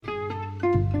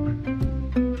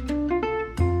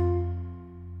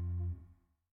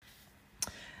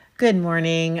Good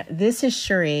morning. This is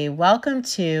Cherie. Welcome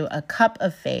to A Cup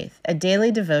of Faith, a daily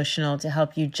devotional to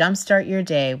help you jumpstart your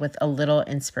day with a little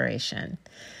inspiration.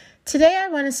 Today, I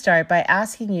want to start by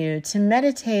asking you to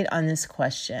meditate on this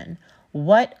question.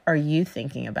 What are you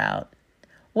thinking about?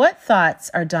 What thoughts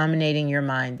are dominating your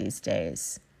mind these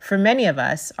days? For many of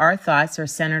us, our thoughts are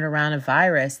centered around a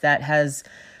virus that has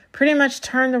pretty much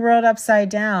turned the world upside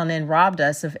down and robbed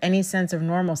us of any sense of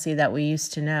normalcy that we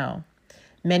used to know.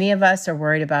 Many of us are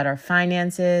worried about our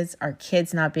finances, our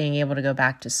kids not being able to go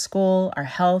back to school, our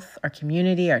health, our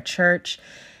community, our church,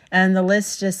 and the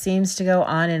list just seems to go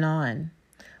on and on.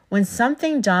 When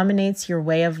something dominates your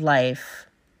way of life,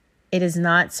 it is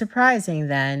not surprising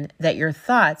then that your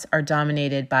thoughts are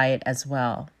dominated by it as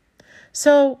well.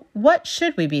 So what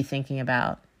should we be thinking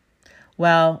about?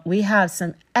 Well, we have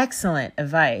some excellent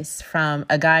advice from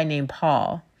a guy named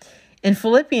Paul. In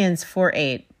Philippians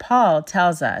 4:8, Paul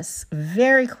tells us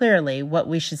very clearly what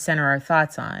we should center our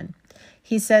thoughts on.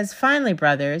 He says, "Finally,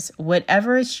 brothers,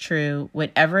 whatever is true,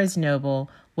 whatever is noble,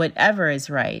 whatever is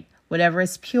right, whatever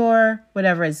is pure,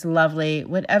 whatever is lovely,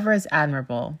 whatever is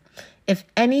admirable, if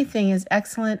anything is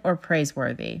excellent or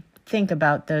praiseworthy, think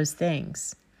about those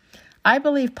things." I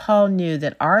believe Paul knew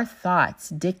that our thoughts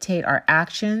dictate our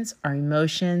actions, our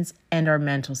emotions, and our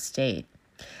mental state.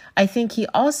 I think he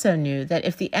also knew that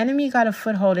if the enemy got a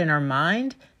foothold in our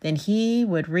mind, then he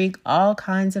would wreak all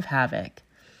kinds of havoc.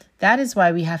 That is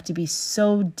why we have to be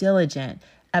so diligent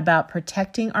about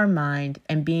protecting our mind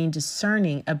and being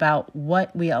discerning about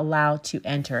what we allow to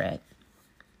enter it.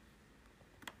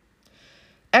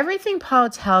 Everything Paul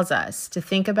tells us to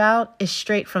think about is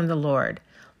straight from the Lord.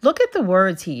 Look at the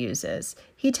words he uses.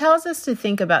 He tells us to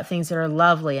think about things that are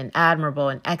lovely and admirable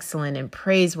and excellent and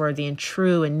praiseworthy and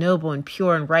true and noble and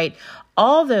pure and right.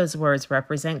 All those words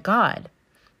represent God.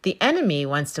 The enemy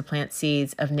wants to plant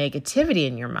seeds of negativity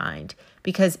in your mind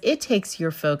because it takes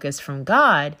your focus from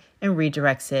God and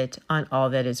redirects it on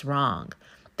all that is wrong.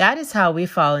 That is how we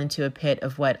fall into a pit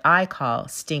of what I call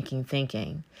stinking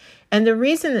thinking. And the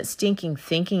reason that stinking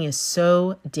thinking is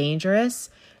so dangerous,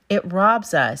 it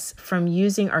robs us from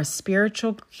using our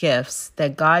spiritual gifts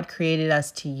that God created us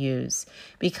to use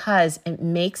because it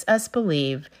makes us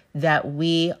believe that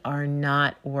we are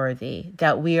not worthy,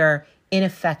 that we are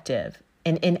ineffective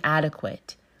and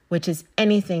inadequate, which is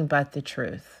anything but the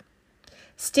truth.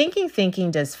 Stinking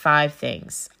thinking does 5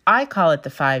 things. I call it the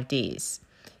 5 Ds.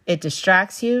 It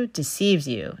distracts you, deceives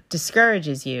you,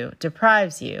 discourages you,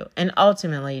 deprives you, and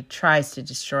ultimately tries to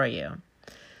destroy you.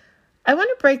 I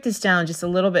want to break this down just a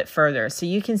little bit further so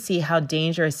you can see how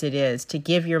dangerous it is to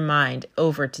give your mind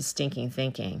over to stinking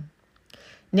thinking.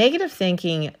 Negative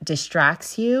thinking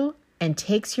distracts you and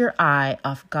takes your eye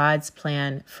off God's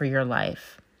plan for your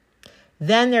life.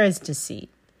 Then there is deceit.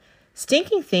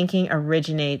 Stinking thinking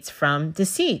originates from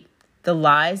deceit, the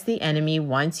lies the enemy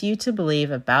wants you to believe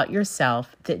about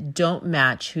yourself that don't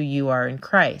match who you are in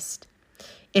Christ.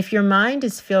 If your mind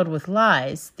is filled with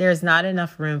lies, there is not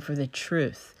enough room for the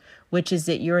truth, which is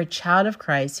that you're a child of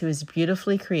Christ who is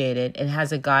beautifully created and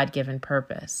has a God-given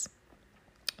purpose.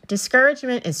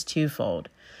 Discouragement is twofold.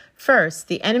 First,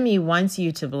 the enemy wants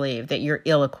you to believe that you're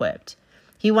ill-equipped.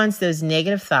 He wants those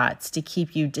negative thoughts to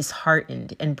keep you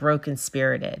disheartened and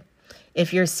broken-spirited.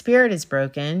 If your spirit is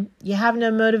broken, you have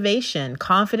no motivation,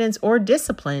 confidence, or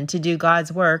discipline to do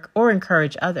God's work or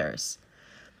encourage others.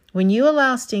 When you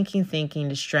allow stinking thinking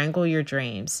to strangle your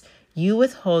dreams, you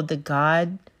withhold the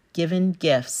God-given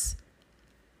gifts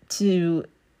to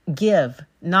give.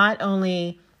 Not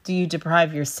only do you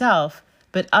deprive yourself,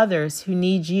 but others who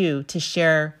need you to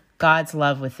share God's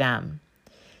love with them.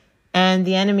 And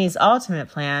the enemy's ultimate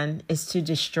plan is to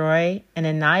destroy and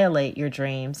annihilate your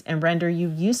dreams and render you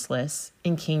useless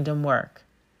in kingdom work.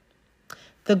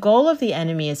 The goal of the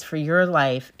enemy is for your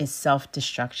life is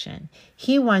self-destruction.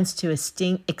 He wants to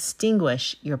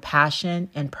extinguish your passion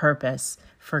and purpose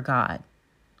for God.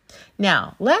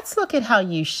 Now, let's look at how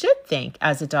you should think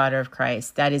as a daughter of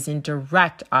Christ that is in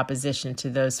direct opposition to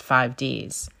those 5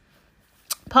 Ds.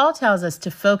 Paul tells us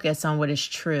to focus on what is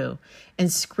true,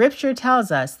 and Scripture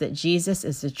tells us that Jesus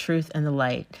is the truth and the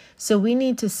light. So we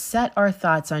need to set our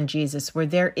thoughts on Jesus where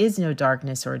there is no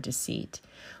darkness or deceit.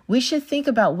 We should think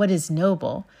about what is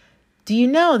noble. Do you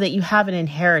know that you have an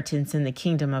inheritance in the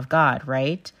kingdom of God,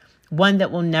 right? One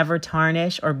that will never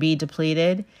tarnish or be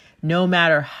depleted, no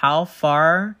matter how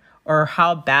far or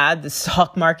how bad the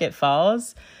stock market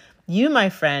falls. You, my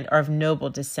friend, are of noble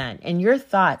descent, and your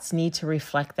thoughts need to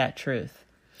reflect that truth.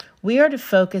 We are to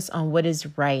focus on what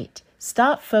is right.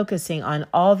 Stop focusing on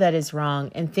all that is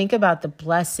wrong and think about the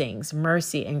blessings,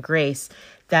 mercy, and grace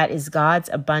that is God's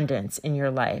abundance in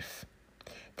your life.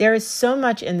 There is so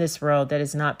much in this world that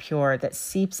is not pure that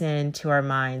seeps into our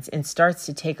minds and starts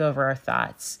to take over our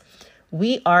thoughts.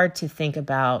 We are to think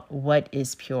about what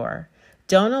is pure.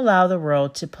 Don't allow the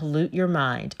world to pollute your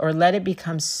mind or let it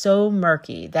become so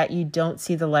murky that you don't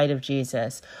see the light of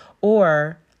Jesus,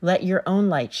 or let your own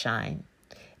light shine.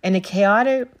 In a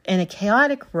chaotic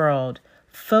world,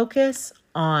 focus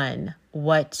on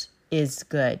what is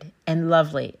good and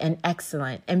lovely and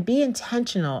excellent, and be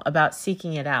intentional about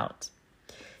seeking it out.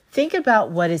 Think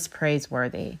about what is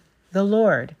praiseworthy, the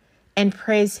Lord, and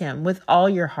praise Him with all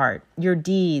your heart, your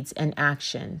deeds and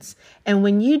actions. And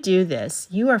when you do this,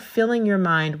 you are filling your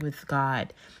mind with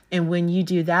God. And when you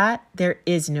do that, there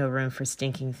is no room for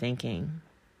stinking thinking.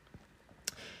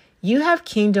 You have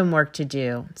kingdom work to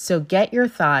do, so get your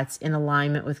thoughts in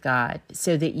alignment with God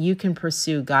so that you can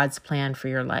pursue God's plan for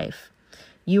your life.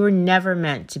 You were never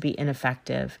meant to be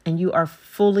ineffective, and you are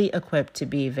fully equipped to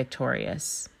be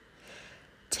victorious.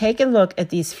 Take a look at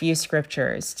these few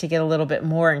scriptures to get a little bit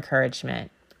more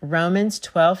encouragement. Romans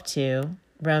 12:2,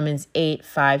 Romans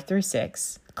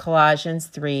 8:5-6, Colossians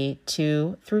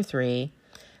 3:2-3,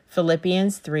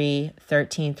 Philippians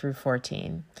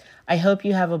 3:13-14. I hope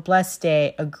you have a blessed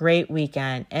day, a great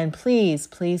weekend, and please,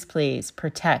 please, please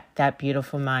protect that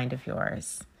beautiful mind of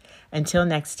yours. Until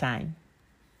next time.